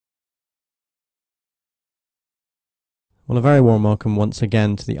Well, a very warm welcome once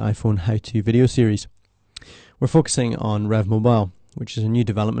again to the iPhone how-to video series. We're focusing on RevMobile, which is a new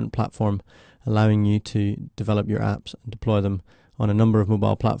development platform allowing you to develop your apps and deploy them on a number of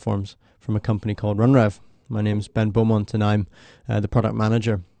mobile platforms from a company called RunRev. My name is Ben Beaumont and I'm the product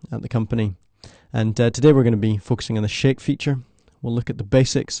manager at the company. And today we're going to be focusing on the shake feature. We'll look at the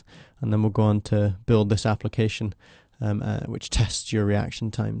basics and then we'll go on to build this application which tests your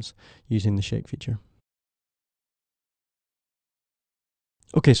reaction times using the shake feature.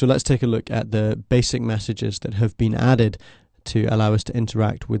 Okay, so let's take a look at the basic messages that have been added to allow us to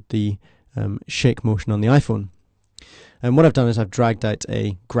interact with the shake motion on the iPhone. And what I've done is I've dragged out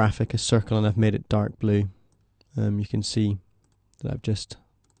a graphic, a circle, and I've made it dark blue. You can see that I've just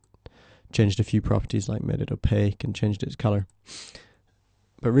changed a few properties, like made it opaque and changed its color.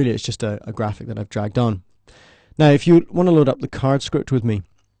 But really it's just a graphic that I've dragged on. Now if you want to load up the card script with me,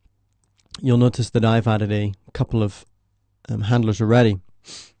 you'll notice that I've added a couple of handlers already.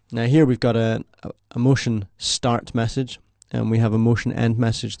 Now here we've got a motion start message and we have a motion end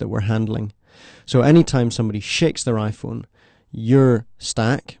message that we're handling. So anytime somebody shakes their iPhone, your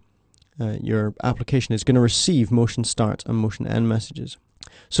stack, your application is going to receive motion start and motion end messages.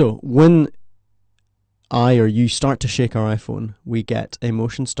 So when I or you start to shake our iPhone, we get a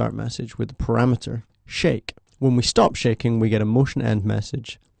motion start message with the parameter shake. When we stop shaking, we get a motion end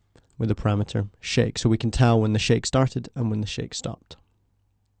message with the parameter shake. So we can tell when the shake started and when the shake stopped.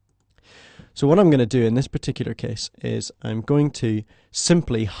 So what I'm going to do in this particular case is I'm going to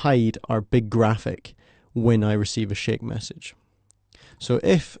simply hide our big graphic when I receive a shake message. So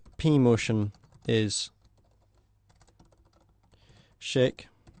if pmotion is shake,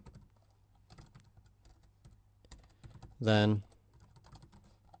 then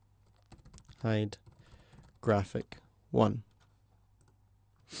hide graphic 1.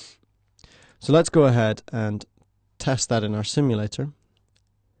 So let's go ahead and test that in our simulator.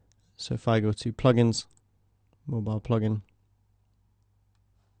 So if I go to plugins, mobile plugin,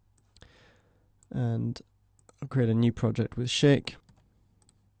 and I'll create a new project with shake.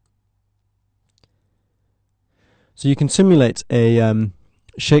 So you can simulate a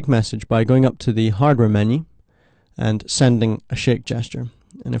shake message by going up to the hardware menu and sending a shake gesture.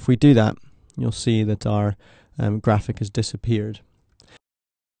 And if we do that, you'll see that our graphic has disappeared.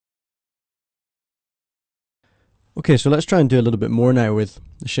 Okay, so let's try and do a little bit more now with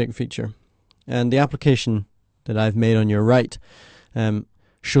the shake feature. And the application that I've made on your right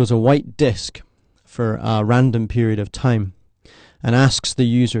shows a white disk for a random period of time and asks the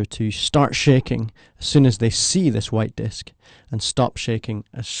user to start shaking as soon as they see this white disk and stop shaking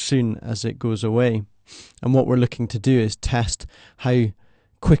as soon as it goes away. And what we're looking to do is test how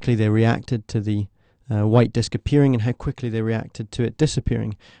quickly they reacted to the white disk appearing and how quickly they reacted to it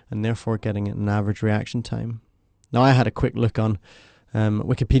disappearing, and therefore getting an average reaction time. Now I had a quick look on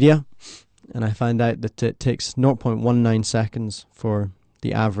Wikipedia and I found out that it takes 0.19 seconds for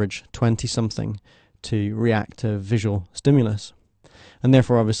the average 20-something to react to visual stimulus. And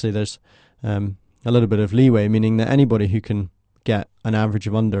therefore obviously there's a little bit of leeway, meaning that anybody who can get an average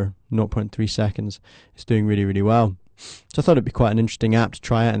of under 0.3 seconds is doing really, really well. So I thought it'd be quite an interesting app to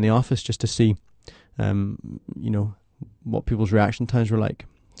try out in the office just to see what people's reaction times were like.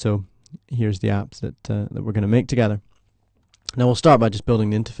 So here's the app that we're going to make together. Now we'll start by just building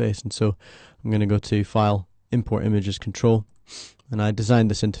the interface, and so I'm going to go to File, Import Images, Control, and I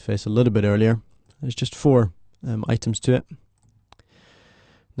designed this interface a little bit earlier. There's just 4 items to it.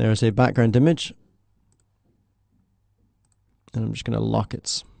 There's a background image, and I'm just going to lock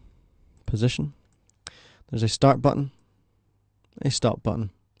its position. There's a start button, a stop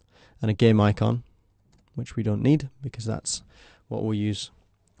button, and a game icon, which we don't need because that's what we'll use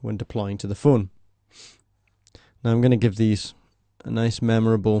when deploying to the phone. Now I'm going to give these a nice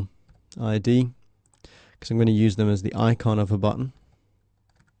memorable ID because I'm going to use them as the icon of a button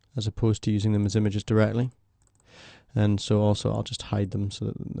as opposed to using them as images directly. And so also I'll just hide them so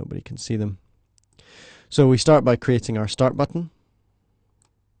that nobody can see them. So we start by creating our start button.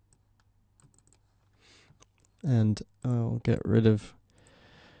 And I'll get rid of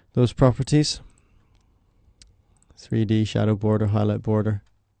those properties. 3D, shadow border, highlight border.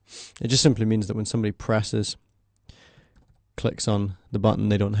 It just simply means that when somebody clicks on the button,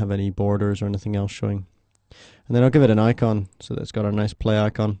 they don't have any borders or anything else showing. And then I'll give it an icon so that it's got our nice play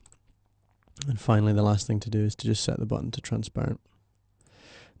icon. And finally the last thing to do is to just set the button to transparent.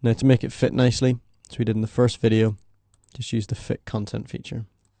 Now to make it fit nicely, as we did in the first video, just use the fit content feature.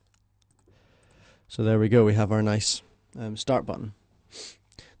 So there we go, we have our nice start button.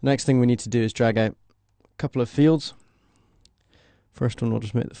 The next thing we need to do is drag out a couple of fields. First one we'll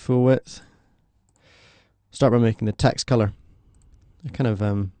just make the full width. Start by making the text color a kind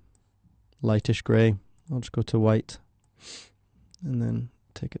of lightish grey. I'll just go to white and then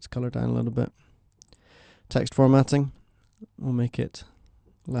take its color down a little bit. Text formatting, we'll make it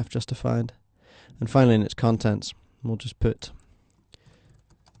left justified. And finally in its contents, we'll just put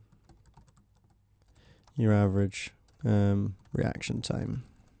your average reaction time.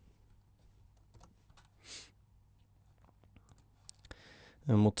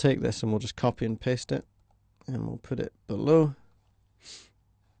 And we'll take this and we'll just copy and paste it, and we'll put it below,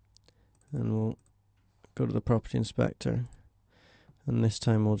 and we'll go to the property inspector, and this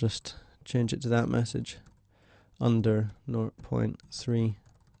time we'll just change it to that message. Under 0.3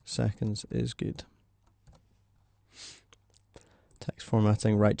 seconds is good. Text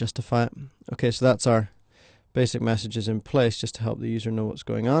formatting, right justify it. Okay, so that's our basic messages in place just to help the user know what's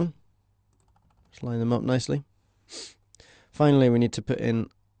going on. Just line them up nicely. Finally, we need to put in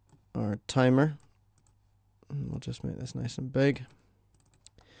our timer. We'll just make this nice and big.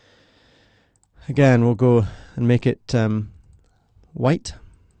 Again, we'll go and make it white.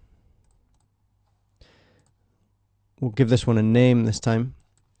 We'll give this one a name this time.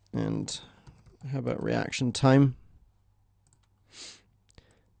 And how about reaction time?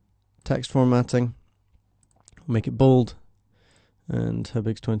 Text formatting. We'll make it bold. And how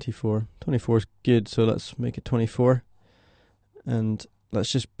big's 24? 24 is good, so let's make it 24. And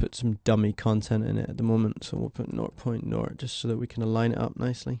let's just put some dummy content in it at the moment. So we'll put 0.0 just so that we can align it up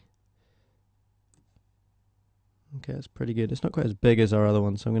nicely. Okay, that's pretty good. It's not quite as big as our other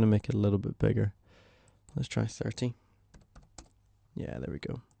one, so I'm going to make it a little bit bigger. Let's try 30. Yeah, there we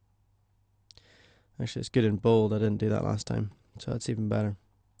go. Actually, it's good in bold. I didn't do that last time, so that's even better.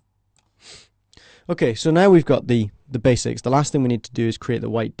 Okay, so now we've got the basics. The last thing we need to do is create the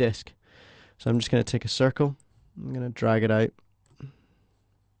white disk. So I'm just going to take a circle. I'm going to drag it out.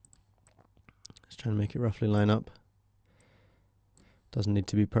 Let's try and make it roughly line up. Doesn't need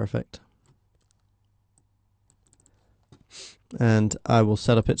to be perfect. And I will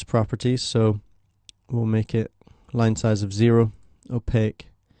set up its properties. So we'll make it line size of 0, opaque,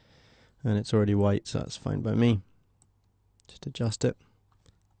 and it's already white, so that's fine by me. Just adjust it.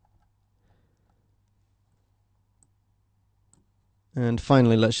 And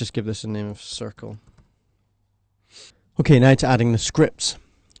finally, let's just give this a name of circle. Okay, now to adding the scripts.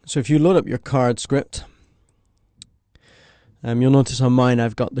 So if you load up your card script, you'll notice on mine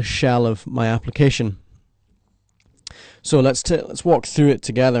I've got the shell of my application. So let's walk through it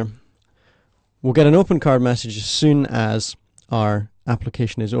together. We'll get an open card message as soon as our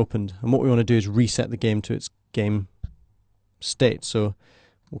application is opened, and what we want to do is reset the game to its game state. So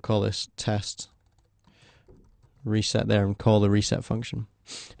we'll call this test reset there and call the reset function.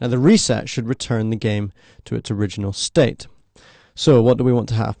 Now the reset should return the game to its original state. So what do we want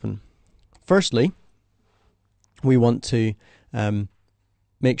to happen? Firstly, we want to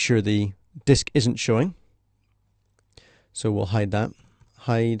make sure the disk isn't showing. So we'll hide that.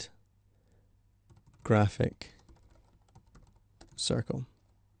 Hide graphic circle.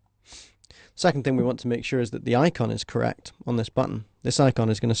 Second thing we want to make sure is that the icon is correct on this button. This icon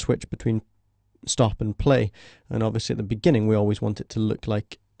is going to switch between stop and play, and obviously at the beginning we always want it to look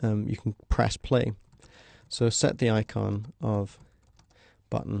like you can press play. So set the icon of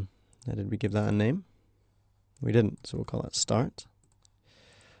button. Now, did we give that a name? We didn't, so we'll call that start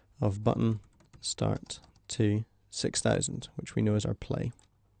of button start to 6000, which we know is our play.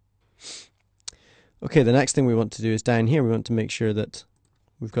 Okay, the next thing we want to do is down here we want to make sure that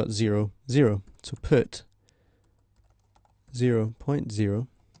we've got 0, 0. So put 0.0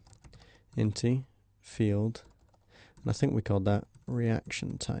 into field, and I think we called that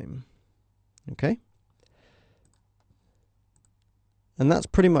reaction time. Okay? And that's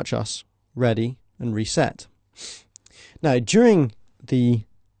pretty much us ready and reset. Now, during the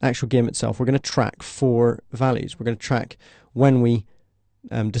actual game itself, we're going to track 4 values. We're going to track when we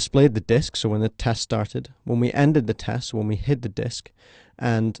displayed the disk, so when the test started, when we ended the test, so when we hid the disk,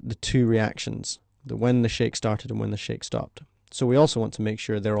 and the 2 reactions, when the shake started and when the shake stopped. So we also want to make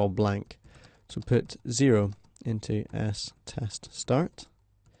sure they're all blank. So put 0 into s test start,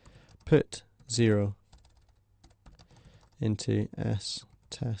 put 0 into s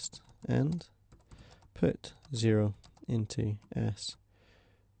test end, put 0 into s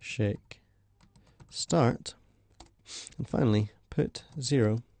shake start, and finally put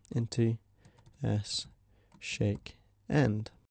 0 into s shake end.